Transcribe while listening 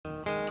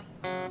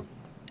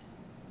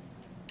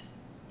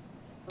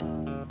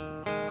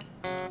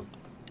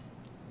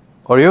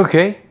Are you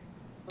okay?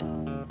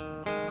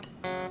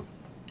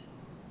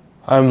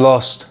 I'm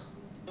lost.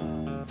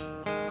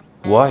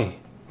 Why?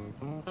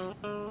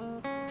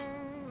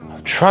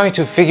 I'm trying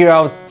to figure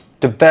out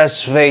the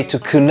best way to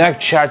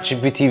connect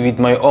ChatGPT with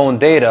my own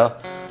data,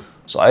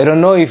 so I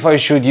don't know if I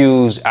should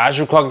use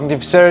Azure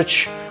Cognitive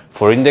Search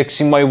for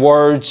indexing my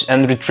words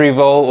and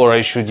retrieval, or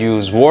I should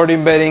use word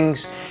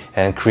embeddings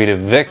and create a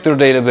vector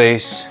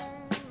database.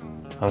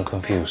 I'm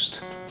confused,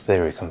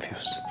 very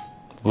confused.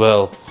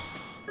 Well,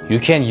 you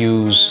can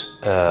use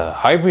a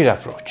hybrid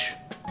approach.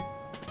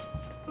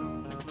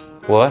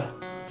 What?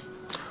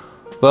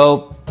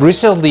 Well,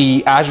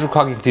 recently Azure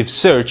Cognitive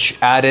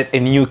Search added a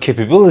new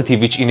capability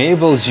which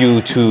enables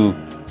you to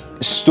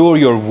store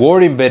your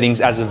word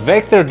embeddings as a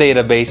vector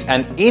database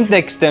and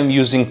index them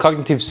using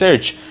cognitive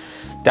search.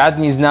 That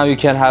means now you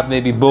can have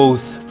maybe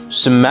both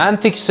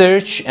semantic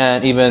search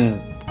and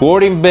even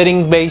word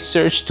embedding based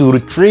search to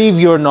retrieve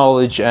your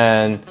knowledge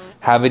and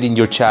have it in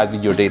your chat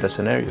with your data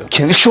scenario.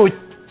 Can you show it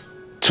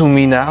to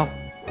me now?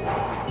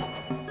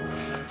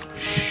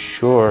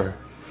 Sure.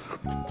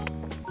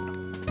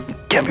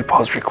 Can we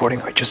pause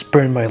recording? I just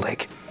burned my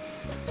leg.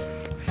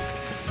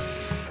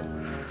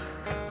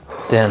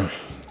 Then,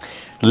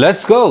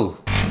 let's go.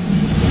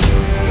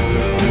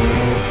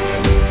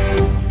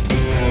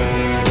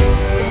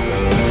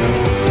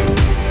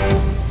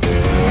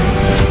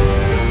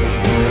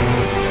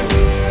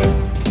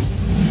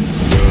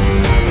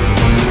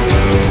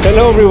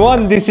 Hello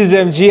everyone, this is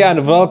MG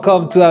and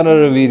welcome to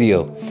another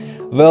video.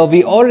 Well,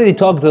 we already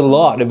talked a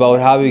lot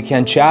about how you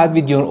can chat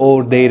with your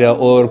own data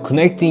or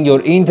connecting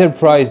your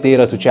enterprise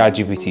data to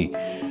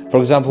ChatGPT. For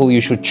example,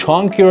 you should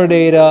chunk your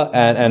data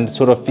and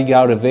sort of figure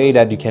out a way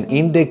that you can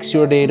index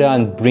your data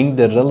and bring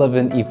the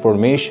relevant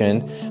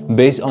information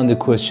based on the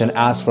question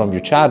asked from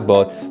your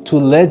chatbot to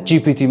let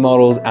GPT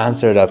models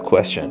answer that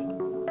question.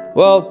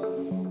 Well,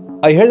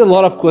 I heard a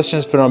lot of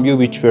questions from you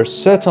which were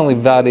certainly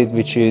valid,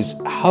 which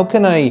is how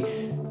can I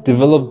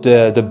develop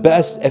the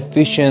best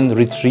efficient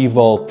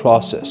retrieval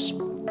process?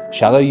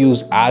 Shall I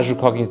use Azure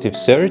Cognitive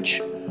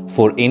Search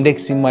for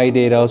indexing my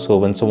data, so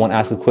when someone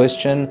asks a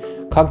question,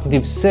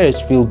 Cognitive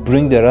Search will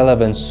bring the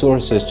relevant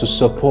sources to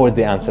support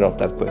the answer of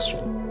that question?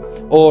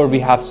 Or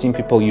we have seen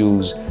people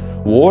use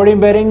word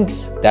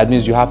embeddings. That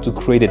means you have to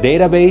create a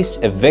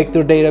database, a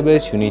vector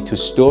database. You need to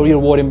store your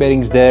word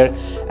embeddings there,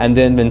 and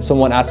then when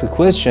someone asks a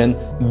question,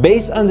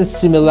 based on the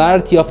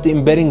similarity of the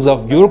embeddings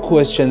of your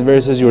question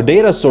versus your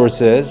data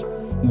sources,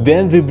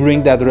 then we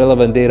bring that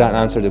relevant data and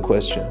answer the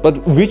question. But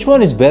which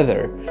one is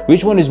better?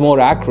 Which one is more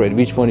accurate?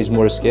 Which one is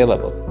more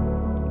scalable?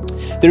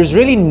 There's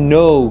really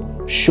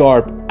no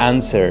sharp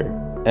answer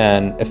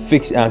and a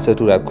fixed answer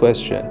to that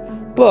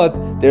question.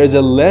 But there is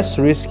a less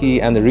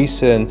risky and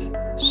recent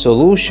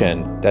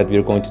solution that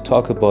we're going to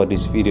talk about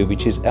this video,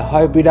 which is a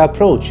hybrid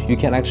approach. You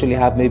can actually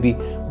have maybe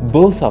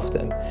both of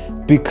them,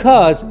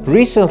 because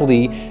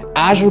recently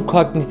Azure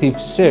Cognitive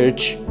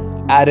Search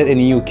added a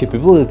new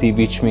capability,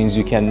 which means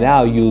you can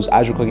now use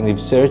Azure Cognitive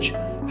Search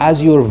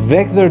as your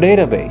vector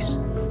database.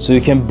 So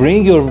you can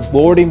bring your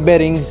word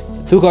embeddings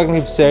to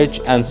Cognitive Search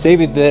and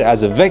save it there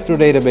as a vector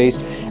database,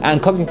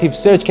 and Cognitive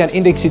Search can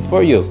index it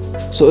for you.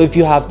 So if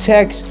you have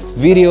text,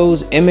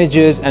 videos,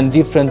 images, and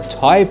different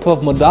type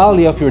of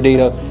modality of your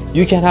data,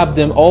 you can have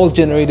them all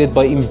generated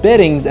by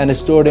embeddings and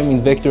store them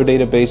in vector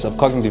database of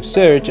Cognitive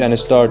Search and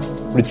start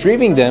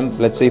retrieving them,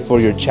 let's say for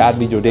your chat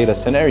with your data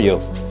scenario.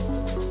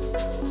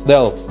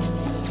 Well,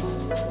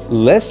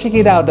 let's check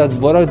it out, that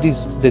what are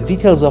the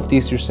details of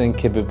this recent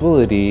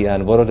capability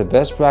and what are the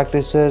best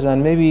practices,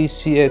 and maybe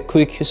see a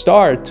quick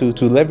start to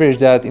leverage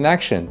that in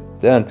action.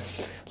 Then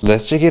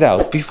let's check it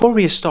out. Before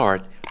we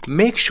start,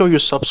 make sure you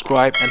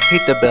subscribe and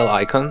hit the bell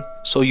icon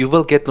so you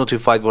will get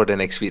notified for the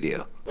next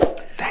video.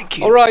 Thank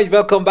you. Alright,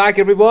 welcome back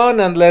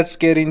everyone, and let's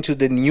get into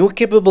the new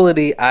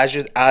capability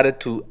Azure added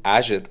to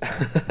Azure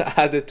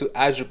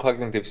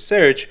Cognitive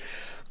Search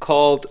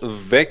called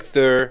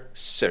Vector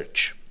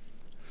Search.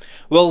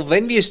 Well,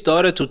 when we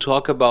started to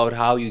talk about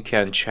how you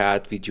can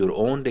chat with your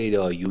own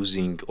data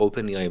using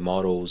OpenAI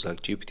models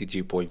like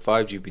GPT 3.5,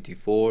 GPT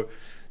 4,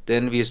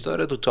 then we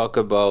started to talk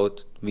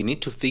about we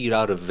need to figure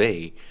out a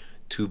way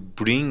to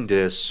bring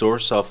the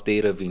source of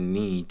data we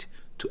need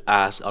to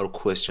ask our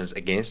questions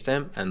against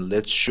them, and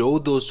let's show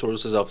those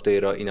sources of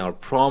data in our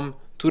prompt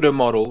to the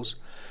models.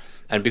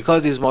 And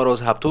because these models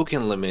have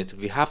token limit,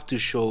 we have to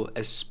show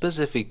a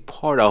specific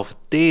part of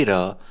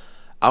data,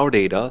 our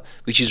data,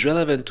 which is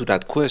relevant to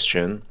that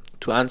question,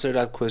 to answer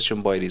that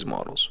question by these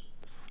models.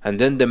 And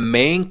then the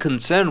main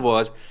concern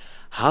was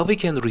how we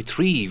can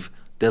retrieve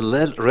the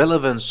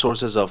relevant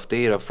sources of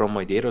data from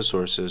my data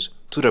sources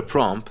to the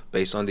prompt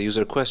based on the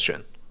user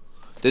question.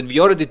 Then we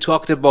already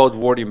talked about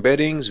word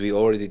embeddings. We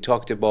already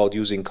talked about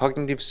using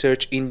cognitive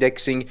search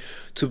indexing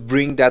to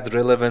bring that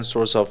relevant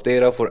source of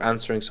data for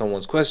answering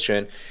someone's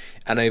question.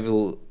 And I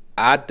will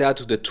add that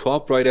to the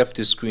top right of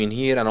the screen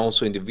here and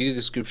also in the video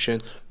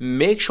description.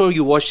 Make sure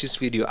you watch this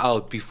video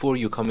out before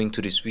you come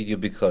into this video,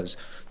 because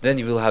then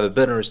you will have a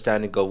better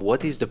understanding of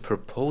what is the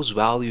proposed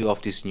value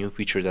of this new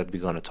feature that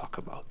we're going to talk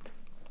about.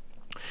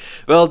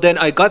 Well, then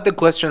I got the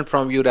question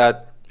from you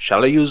that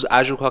shall I use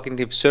Azure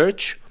Cognitive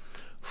Search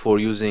for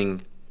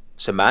using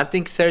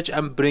semantic search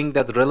and bring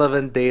that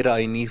relevant data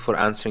I need for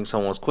answering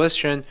someone's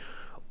question,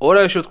 or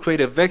I should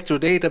create a vector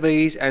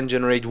database and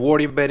generate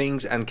word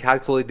embeddings and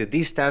calculate the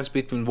distance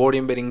between word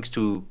embeddings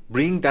to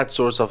bring that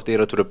source of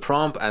data to the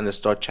prompt and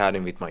start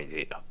chatting with my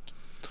data.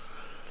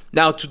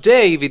 Now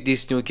today, with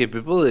this new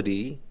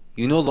capability,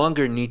 you no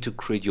longer need to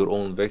create your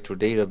own vector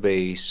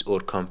database or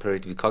compare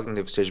it with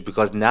cognitive search,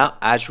 because now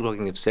Azure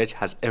Cognitive Search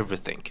has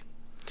everything.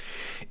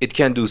 It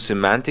can do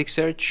semantic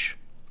search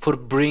for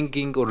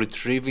bringing or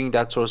retrieving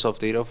that source of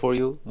data for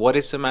you. What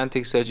is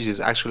semantic search? It is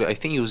actually, I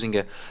think, using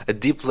a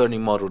deep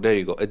learning model. There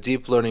you go, a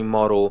deep learning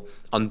model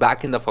on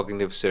backend of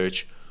cognitive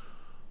search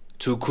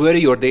to query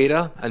your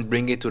data and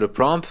bring it to the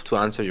prompt to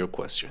answer your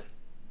question.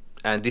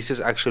 And this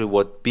is actually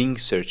what Bing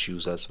search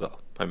uses as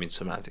well. I mean,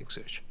 semantic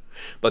search.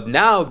 But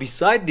now,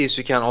 beside this,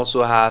 you can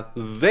also have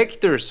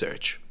vector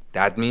search.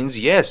 That means,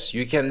 yes,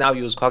 you can now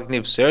use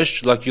cognitive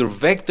search like your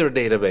vector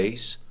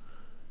database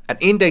and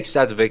index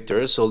that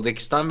vector, so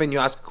next time when you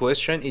ask a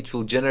question, it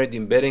will generate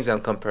embeddings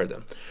and compare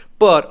them.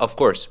 But of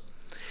course,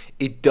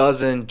 it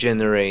doesn't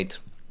generate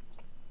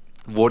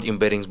word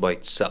embeddings by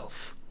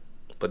itself.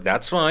 But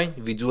that's fine.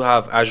 We do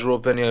have Azure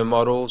OpenAI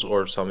models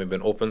or some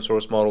even open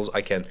source models.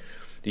 I can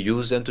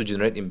use them to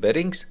generate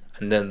embeddings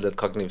and then let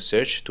cognitive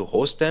search to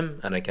host them,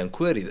 and I can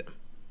query them.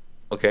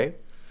 Okay?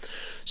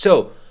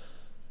 So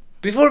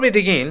before we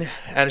begin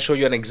and show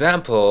you an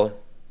example,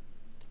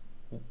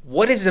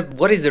 what is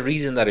the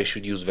reason that I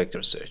should use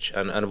vector search,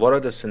 and what are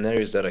the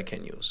scenarios that I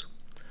can use?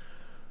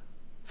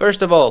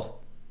 First of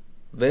all,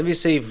 when we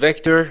say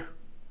vector,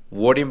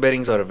 word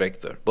embeddings are a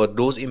vector, but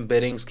those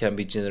embeddings can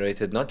be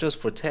generated not just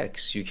for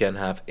text. You can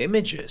have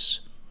images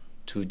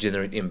to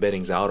generate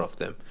embeddings out of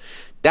them.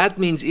 That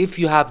means if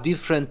you have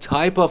different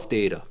type of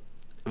data,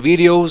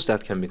 videos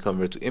that can be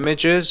converted to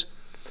images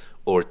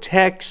or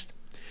text,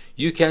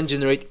 you can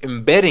generate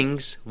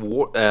embeddings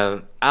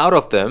out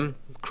of them,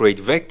 create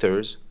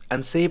vectors,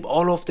 and save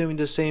all of them in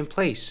the same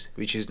place,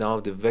 which is now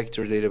the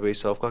vector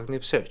database of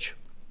cognitive search.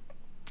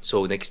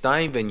 So next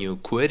time when you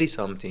query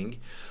something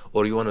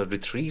or you want to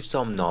retrieve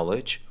some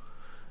knowledge,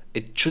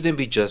 it shouldn't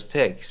be just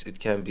text. It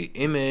can be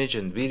image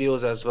and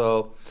videos as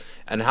well.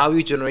 And how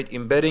you generate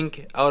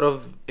embedding out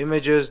of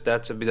images,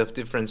 that's a bit of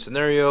different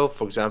scenario.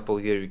 For example,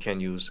 here you can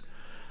use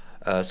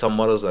some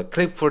models like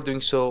Clip for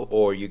doing so,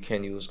 or you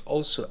can use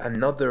also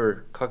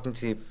another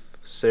cognitive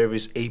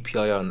service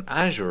API on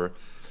Azure.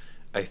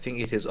 I think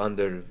it is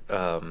under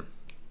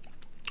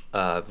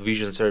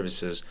vision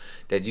services,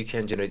 that you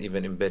can generate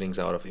even embeddings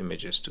out of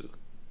images too.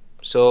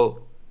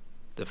 So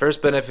the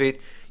first benefit,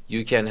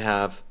 you can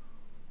have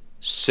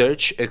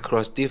search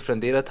across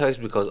different data types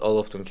because all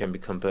of them can be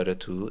compared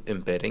to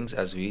embeddings,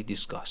 as we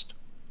discussed.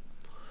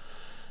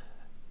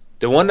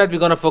 The one that we're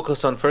going to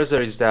focus on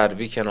further is that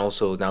we can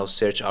also now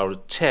search our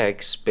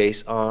text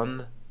based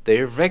on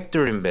their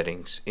vector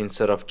embeddings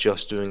instead of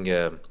just doing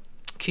a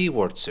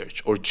keyword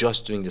search or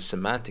just doing the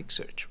semantic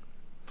search.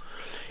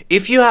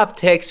 If you have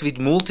text with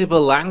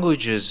multiple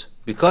languages,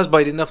 because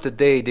by the end of the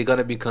day they're going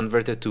to be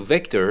converted to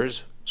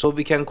vectors, so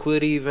we can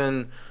query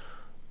even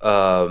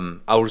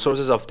our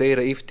sources of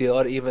data if they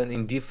are even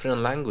in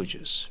different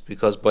languages,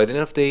 because by the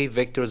end of the day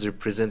vectors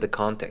represent the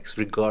context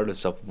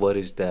regardless of what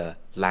is the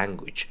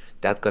language.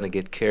 That's going to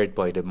get carried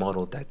by the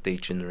model that they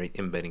generate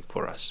embedding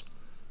for us.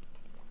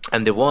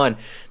 And the one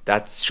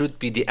that should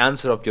be the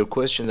answer of your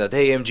question that,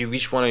 hey MG,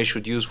 which one I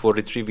should use for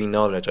retrieving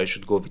knowledge? I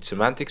should go with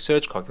semantic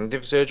search,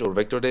 cognitive search, or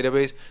vector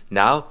database.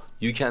 Now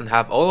you can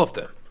have all of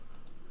them.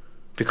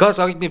 Because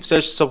cognitive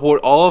search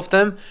support all of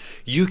them,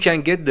 you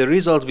can get the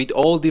result with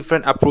all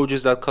different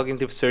approaches that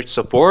cognitive search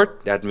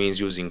support. That means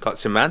using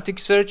semantic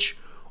search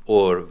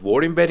or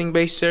word embedding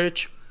based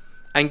search,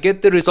 and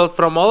get the result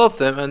from all of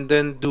them and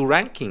then do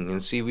ranking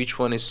and see which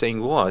one is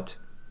saying what.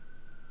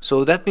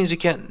 So that means you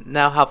can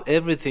now have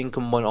everything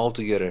combined all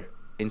together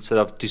instead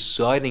of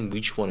deciding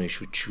which one I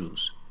should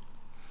choose.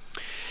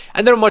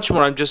 And there are much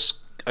more.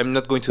 I'm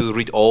not going to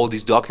read all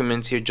these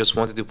documents here, just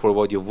wanted to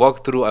provide you a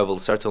walkthrough. I will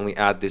certainly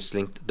add this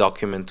linked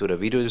document to the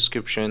video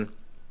description.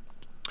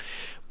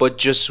 But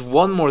just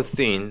one more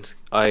thing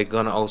I'm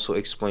gonna also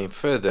explain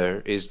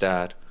further is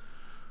that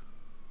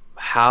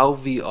how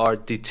we are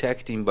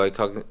detecting by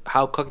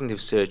how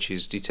cognitive search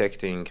is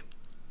detecting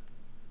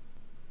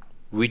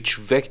which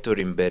vector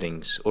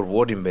embeddings or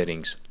word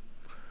embeddings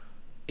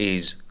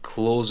is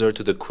closer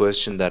to the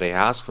question that I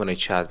ask when I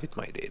chat with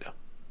my data.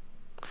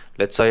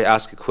 Let's say I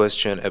ask a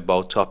question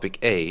about topic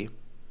A,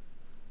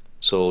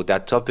 so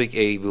that topic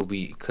A will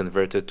be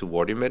converted to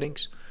word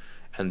embeddings,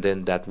 and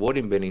then that word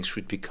embeddings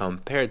should be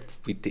compared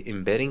with the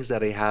embeddings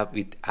that I have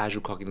with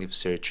Azure Cognitive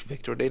Search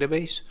vector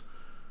database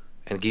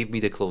and give me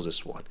the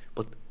closest one.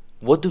 But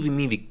what do we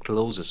mean with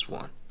closest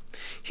one?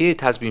 Here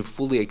it has been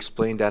fully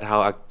explained that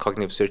how a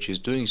cognitive search is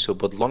doing so,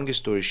 but long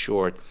story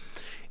short,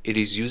 it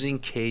is using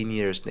k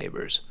nearest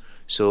neighbors.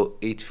 So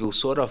it will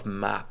sort of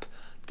map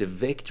the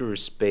vector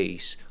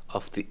space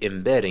of the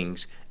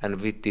embeddings,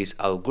 and with this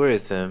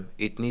algorithm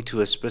it need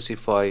to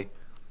specify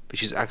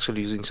which is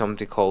actually using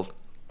something called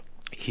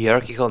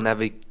hierarchical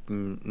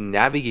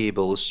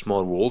navigable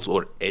small worlds,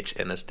 or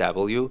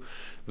HNSW,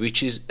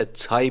 which is a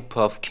type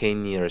of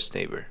k-nearest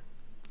neighbor.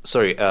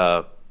 Sorry,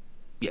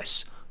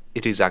 yes,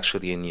 it is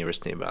actually a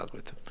nearest neighbor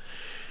algorithm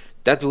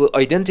that will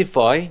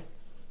identify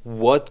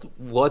what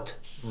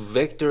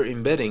vector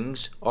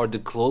embeddings are the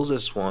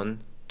closest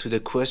one to the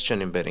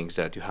question embeddings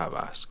that you have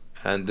asked,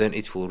 and then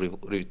it will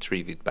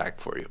retrieve it back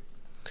for you.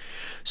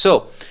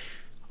 So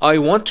I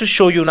want to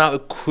show you now a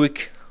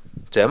quick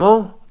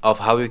demo of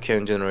how you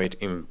can generate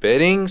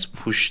embeddings,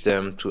 push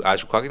them to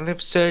Azure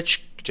Cognitive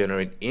Search,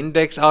 generate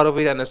index out of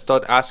it, and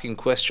start asking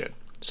questions.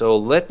 So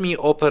let me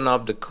open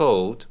up the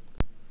code.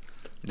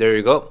 There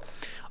you go.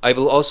 I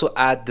will also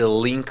add the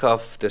link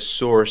of the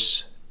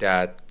source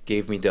that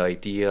gave me the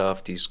idea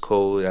of this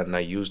code, and I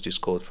used this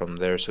code from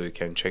there, so you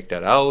can check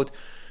that out.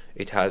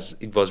 It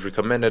was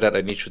recommended that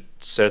I need to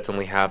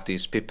certainly have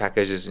these pip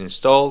packages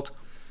installed.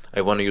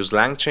 I want to use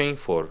LangChain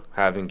for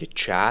having a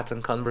chat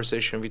and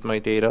conversation with my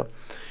data,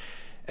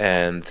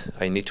 and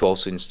I need to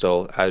also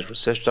install Azure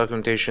Search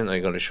documentation.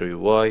 I'm going to show you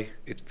why.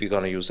 We're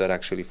going to use that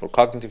actually for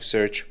cognitive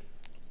search.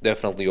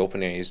 Definitely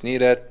OpenAI is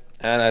needed,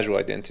 and Azure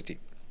Identity.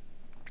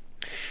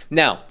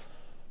 Now,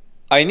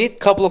 I need a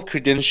couple of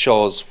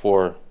credentials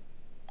for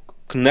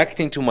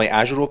connecting to my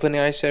Azure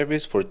OpenAI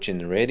service for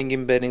generating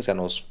embeddings, and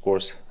also, of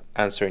course,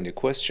 answering the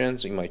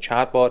questions in my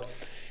chatbot.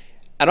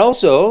 And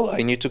also,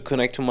 I need to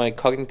connect to my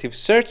cognitive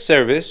search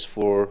service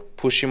for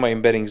pushing my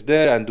embeddings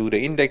there and do the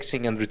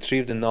indexing and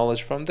retrieve the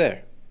knowledge from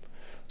there.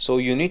 So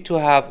you need to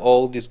have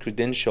all these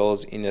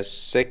credentials in a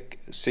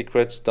secrets.env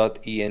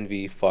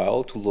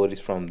file to load it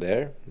from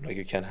there. Like,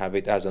 you can have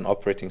it as an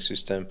operating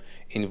system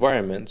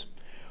environment,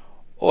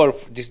 or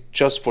this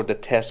just for the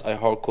test. I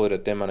hard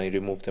coded them and I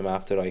removed them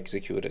after I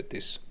executed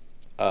this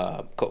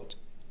code.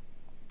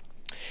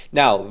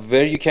 Now,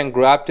 where you can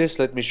grab this,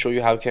 let me show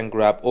you how you can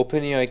grab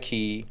OpenAI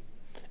key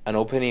and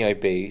OpenAI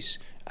base,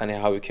 and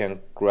how you can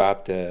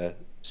grab the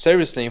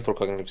service name for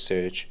cognitive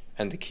search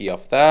and the key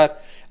of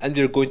that, and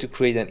we're going to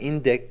create an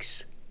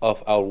index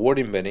of our word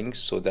embeddings.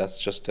 So that's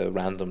just a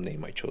random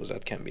name I chose,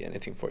 that can be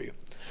anything for you.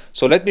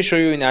 So let me show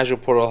you in Azure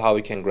portal how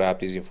you can grab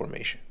this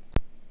information.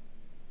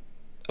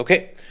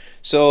 Okay,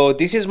 so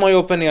this is my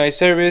OpenAI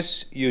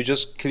service. You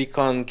just click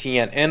on key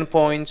and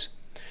endpoints.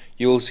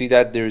 You will see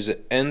that there's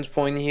an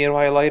endpoint here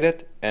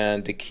highlighted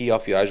and the key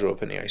of your Azure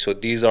OpenAI. So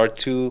these are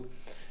two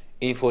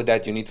info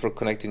that you need for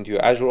connecting to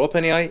your Azure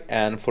OpenAI.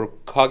 And for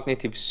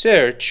cognitive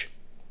search,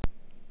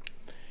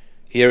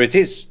 here it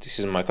is. This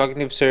is my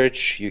cognitive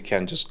search. You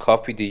can just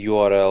copy the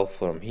URL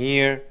from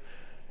here,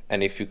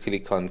 and if you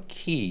click on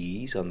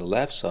keys on the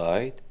left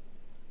side,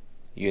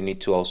 you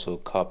need to also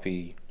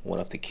copy one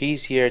of the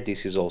keys here.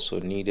 This is also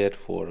needed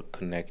for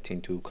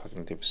connecting to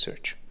cognitive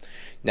search.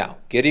 Now,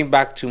 getting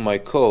back to my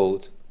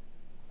code,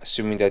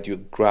 assuming that you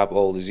grab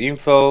all this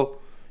info,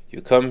 you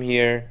come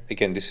here.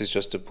 Again, this is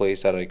just a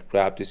place that I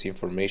grab this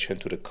information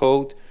to the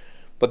code.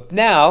 But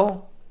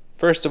now,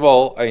 first of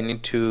all, I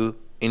need to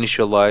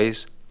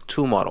initialize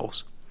two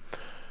models.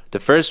 The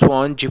first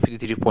one,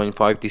 GPT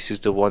 3.5, this is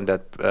the one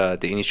that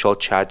the initial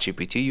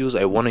ChatGPT used.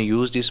 I want to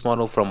use this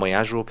model from my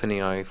Azure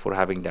OpenAI for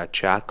having that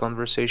chat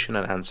conversation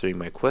and answering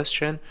my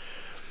question.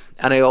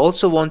 And I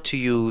also want to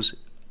use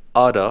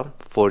ADA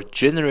for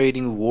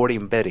generating word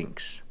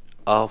embeddings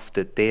of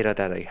the data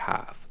that I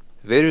have.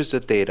 Where is the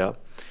data?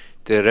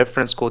 The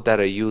reference code that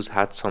I use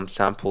had some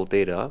sample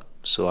data,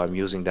 so I'm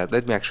using that.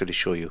 Let me actually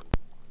show you.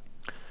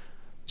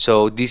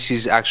 So this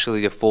is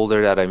actually the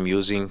folder that I'm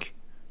using,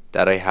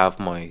 that I have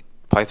my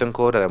Python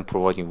code that I'm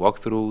providing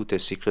walkthrough, the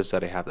secrets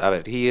that I have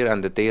added here,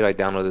 and the data I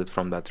downloaded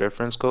from that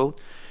reference code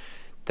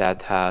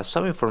that has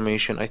some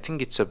information. I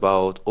think it's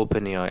about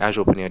OpenAI,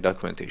 Azure OpenAI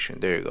documentation.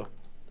 There you go.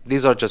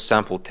 These are just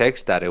sample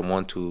text that I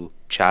want to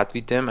chat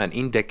with them and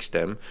index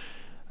them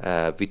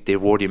with their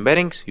word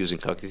embeddings using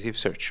cognitive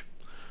search.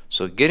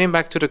 So getting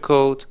back to the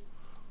code,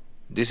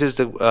 this is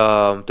the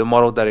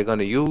model that I'm going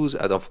to use,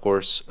 and of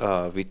course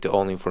with the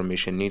all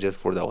information needed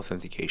for the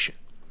authentication.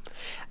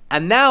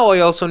 And now I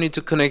also need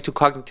to connect to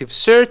cognitive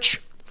search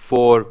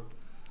for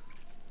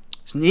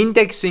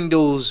indexing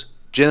those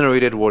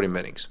generated word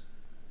embeddings.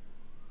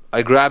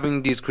 I'm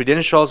grabbing these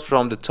credentials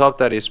from the top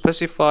that is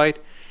specified,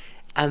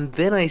 and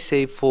then I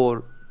say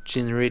for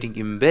generating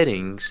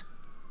embeddings,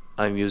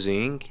 I'm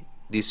using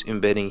this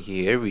embedding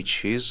here,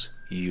 which is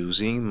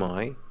using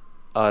my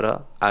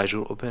ADA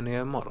Azure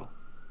OpenAI model.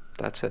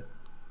 That's it.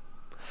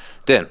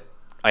 Then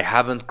I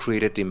haven't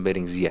created the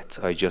embeddings yet.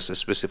 I just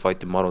specified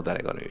the model that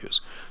I'm going to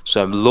use.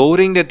 So I'm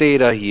loading the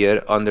data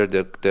here under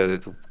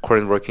the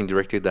current working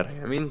directory that I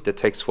am in, the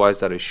text files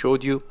that I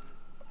showed you.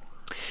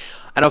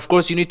 And of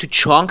course, you need to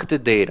chunk the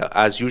data.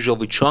 As usual,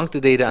 we chunk the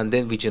data and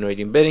then we generate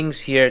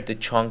embeddings. Here, the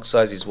chunk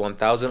size is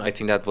 1000. I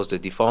think that was the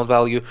default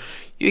value.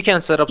 You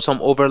can set up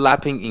some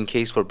overlapping in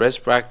case for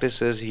best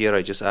practices. Here,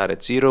 I just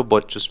added 0,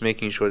 but just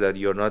making sure that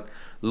you're not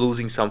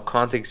losing some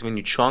context. When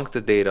you chunk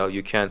the data,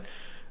 you can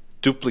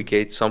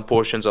duplicate some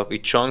portions of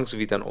each chunks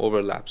with an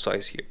overlap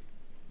size here.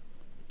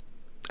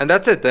 And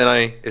that's it. Then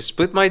I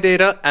split my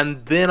data,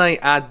 and then I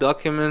add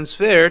documents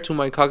there to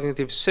my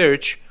cognitive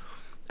search.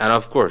 And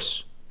of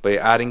course, by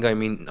adding, I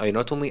mean, I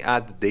not only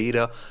add the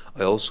data,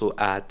 I also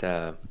add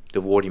the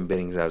word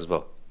embeddings as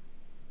well.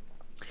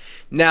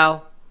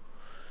 Now,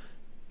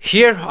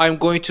 here I'm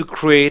going to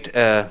create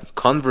a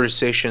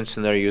conversation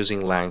scenario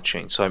using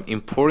LangChain. So I'm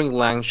importing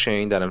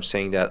LangChain, that I'm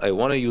saying that I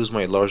want to use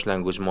my large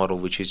language model,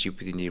 which is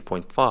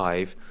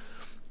GPT-0.5,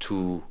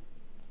 to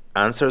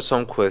answer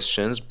some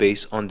questions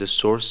based on the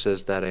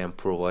sources that I am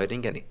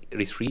providing and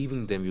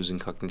retrieving them using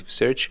cognitive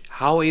search.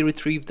 How I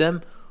retrieve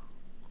them?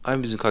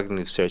 I'm using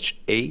cognitive search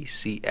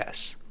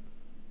ACS.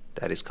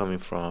 That is coming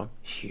from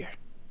here.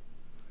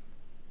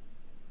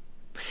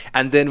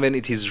 And then when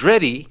it is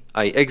ready,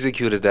 I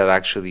executed that.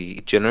 Actually,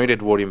 it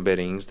generated word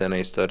embeddings. Then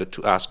I started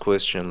to ask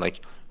questions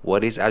like,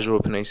 what is Azure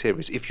OpenAI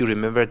Service? If you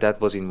remember,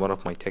 that was in one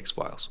of my text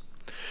files.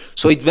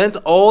 So it went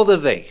all the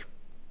way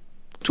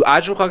to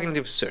Azure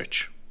Cognitive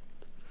Search.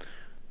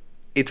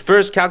 It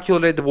first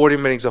calculated the word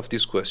embeddings of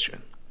this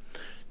question.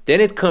 Then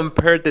it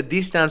compared the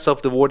distance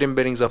of the word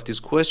embeddings of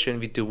this question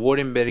with the word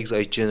embeddings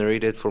I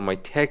generated for my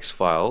text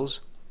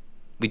files,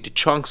 with the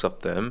chunks of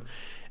them,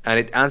 and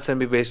it answered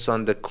me based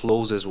on the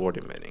closest word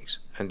embeddings.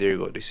 And there you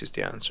go, this is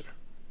the answer.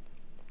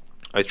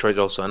 I tried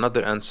also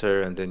another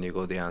answer, and then you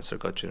go, the answer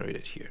got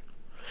generated here.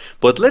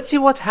 But let's see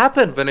what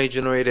happened when I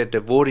generated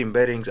the word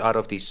embeddings out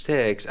of these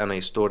texts and I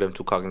stored them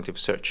to cognitive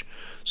search.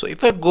 So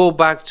if I go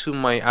back to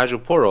my Azure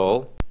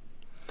portal,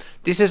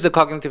 this is the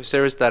cognitive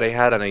service that I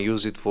had, and I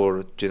use it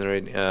for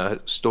generating,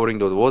 storing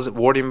those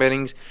word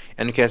embeddings.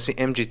 And you can see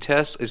MG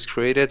test is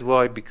created.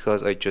 Why?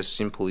 Because I just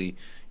simply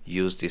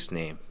use this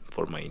name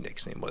for my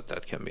index name, but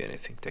that can be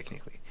anything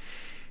technically.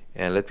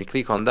 And let me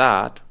click on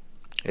that.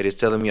 It is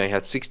telling me I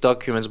had 6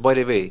 documents. By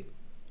the way,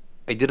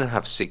 I didn't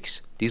have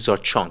 6. These are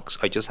chunks.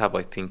 I just have,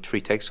 I think, 3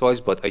 text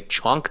files, but I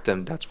chunked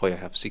them. That's why I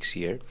have 6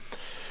 here.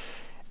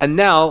 And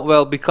now,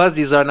 well, because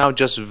these are now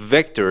just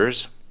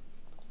vectors,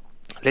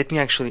 let me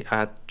actually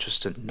add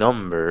just a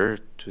number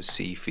to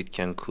see if it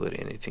can code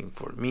anything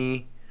for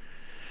me.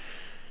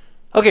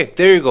 Okay,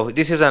 there you go.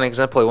 This is an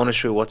example. I want to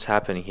show you what's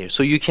happening here.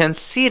 So you can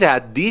see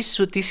that this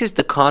is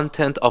the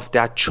content of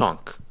that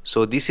chunk.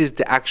 So this is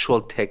the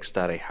actual text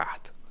that I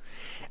had.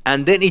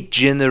 And then it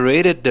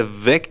generated the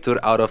vector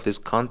out of this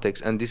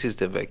context, and this is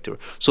the vector.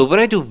 So when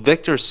I do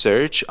vector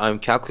search, I'm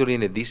calculating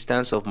the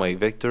distance of my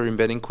vector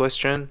embedding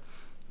question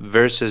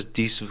versus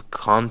this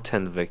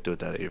content vector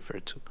that I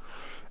referred to.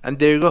 And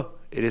there you go.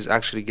 It is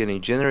actually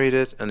getting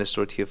generated and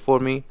stored here for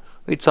me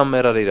with some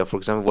metadata. For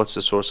example, what's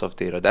the source of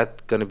data?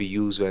 That's going to be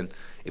used when,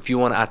 if you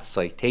want to add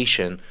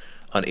citation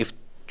on if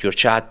your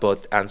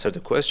chatbot answered the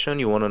question,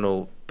 you want to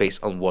know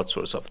based on what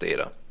source of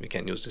data. You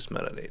can use this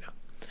metadata.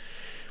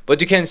 But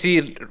you can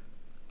see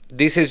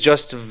this is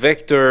just a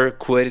vector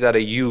query that I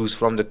use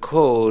from the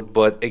code.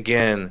 But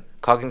again,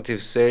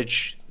 cognitive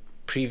search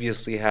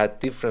previously had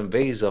different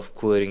ways of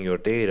querying your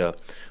data.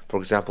 For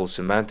example,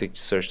 semantic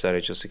search that I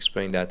just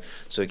explained that.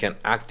 So you can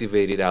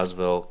activate it as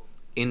well,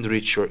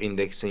 enrich your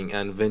indexing,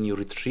 and when you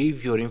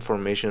retrieve your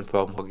information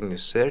from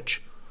cognitive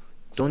search,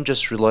 don't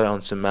just rely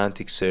on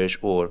semantic search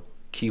or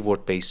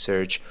keyword-based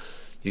search.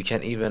 You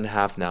can even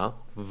have now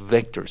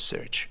vector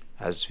search,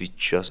 as we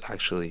just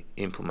actually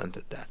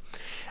implemented that.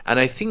 And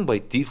I think by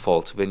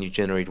default, when you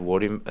generate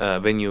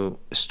when you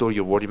store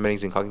your word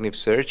embeddings in cognitive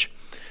search,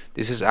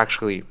 this is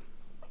actually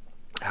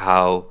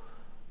how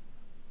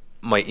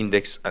my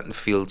index and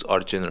fields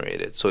are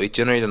generated. So it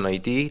generated an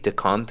ID, the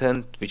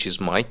content, which is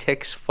my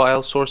text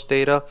file source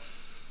data,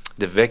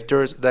 the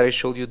vectors that I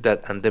showed you,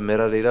 that, and the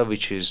metadata,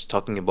 which is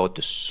talking about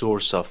the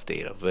source of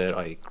data where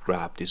I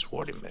grab these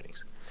word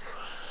embeddings.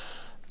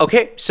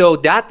 Okay, so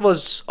that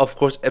was, of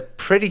course, a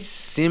pretty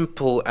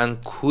simple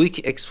and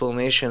quick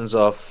explanations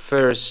of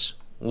first,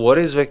 what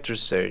is vector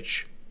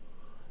search,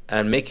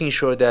 and making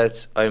sure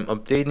that I'm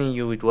updating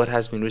you with what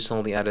has been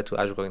recently added to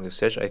Azure Cognitive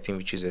Search, I think,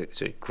 which is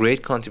a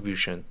great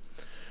contribution.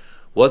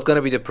 What's going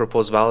to be the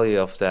proposed value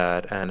of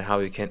that, and how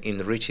you can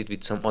enrich it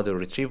with some other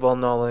retrieval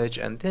knowledge,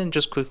 and then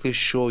just quickly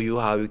show you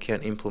how you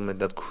can implement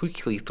that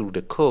quickly through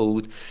the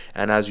code.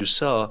 And as you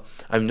saw,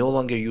 I'm no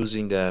longer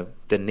using the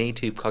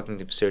native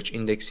cognitive search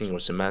indexing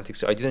or semantics.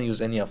 So I didn't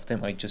use any of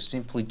them. I just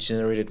simply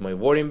generated my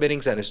word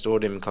embeddings and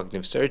stored them in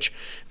cognitive search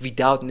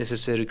without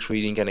necessarily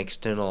creating an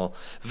external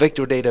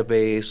vector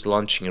database,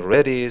 launching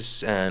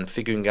Redis, and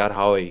figuring out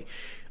how I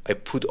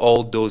put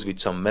all those with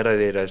some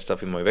metadata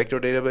stuff in my vector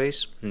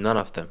database. None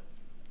of them.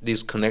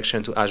 This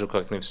connection to Azure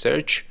Cognitive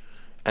Search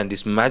and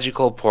this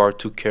magical part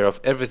took care of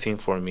everything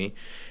for me.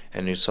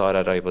 And you saw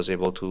that I was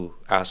able to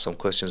ask some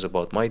questions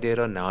about my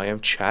data. Now I am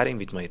chatting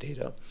with my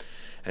data,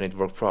 and it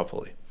worked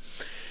properly.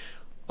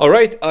 All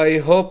right, I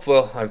hope,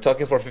 well, I'm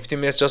talking for 15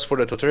 minutes just for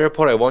the tutorial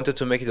part. I wanted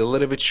to make it a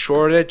little bit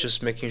shorter,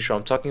 just making sure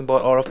I'm talking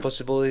about hour of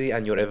possibility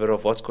and you're aware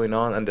of what's going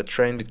on and the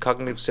trend with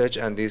cognitive search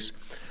and this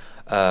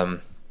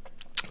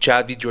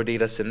chat with your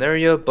data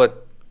scenario.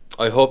 But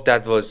I hope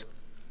that was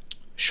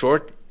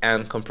short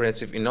and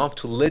comprehensive enough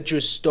to let you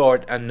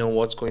start and know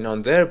what's going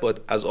on there.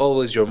 But as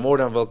always, you're more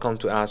than welcome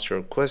to ask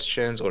your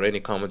questions or any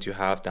comment you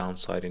have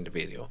downside in the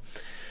video.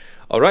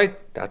 All right,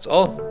 that's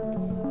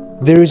all.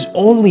 There is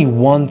only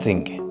one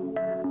thing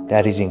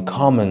that is in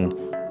common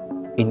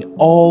in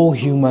all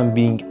human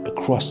beings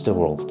across the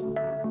world: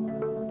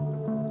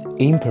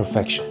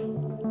 imperfection.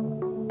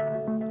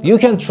 You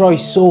can try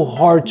so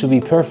hard to be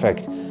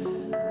perfect,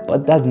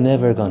 but that's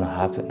never gonna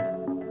happen,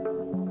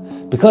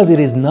 because it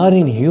is not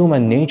in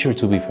human nature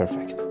to be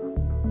perfect.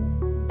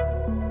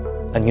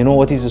 And you know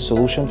what is the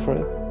solution for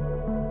it?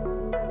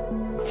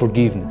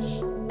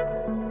 Forgiveness.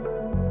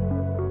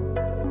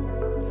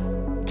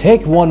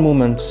 Take one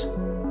moment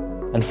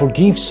and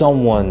forgive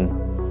someone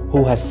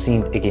who has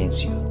sinned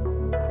against you.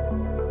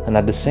 And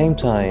at the same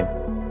time,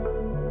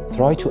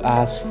 try to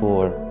ask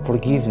for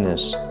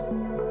forgiveness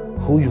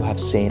who you have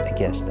sinned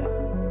against them.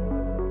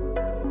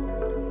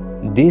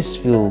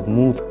 This will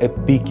move a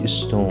big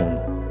stone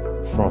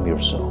from your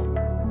soul,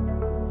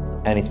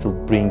 and it will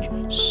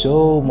bring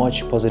so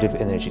much positive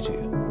energy to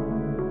you.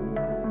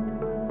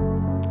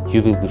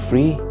 You will be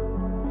free,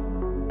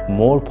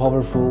 more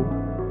powerful,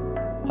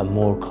 and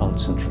more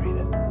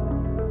concentrated.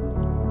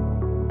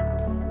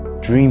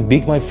 Dream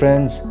big, my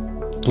friends,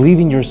 believe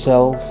in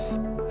yourself,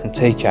 and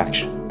take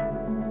action.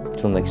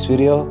 Till next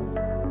video.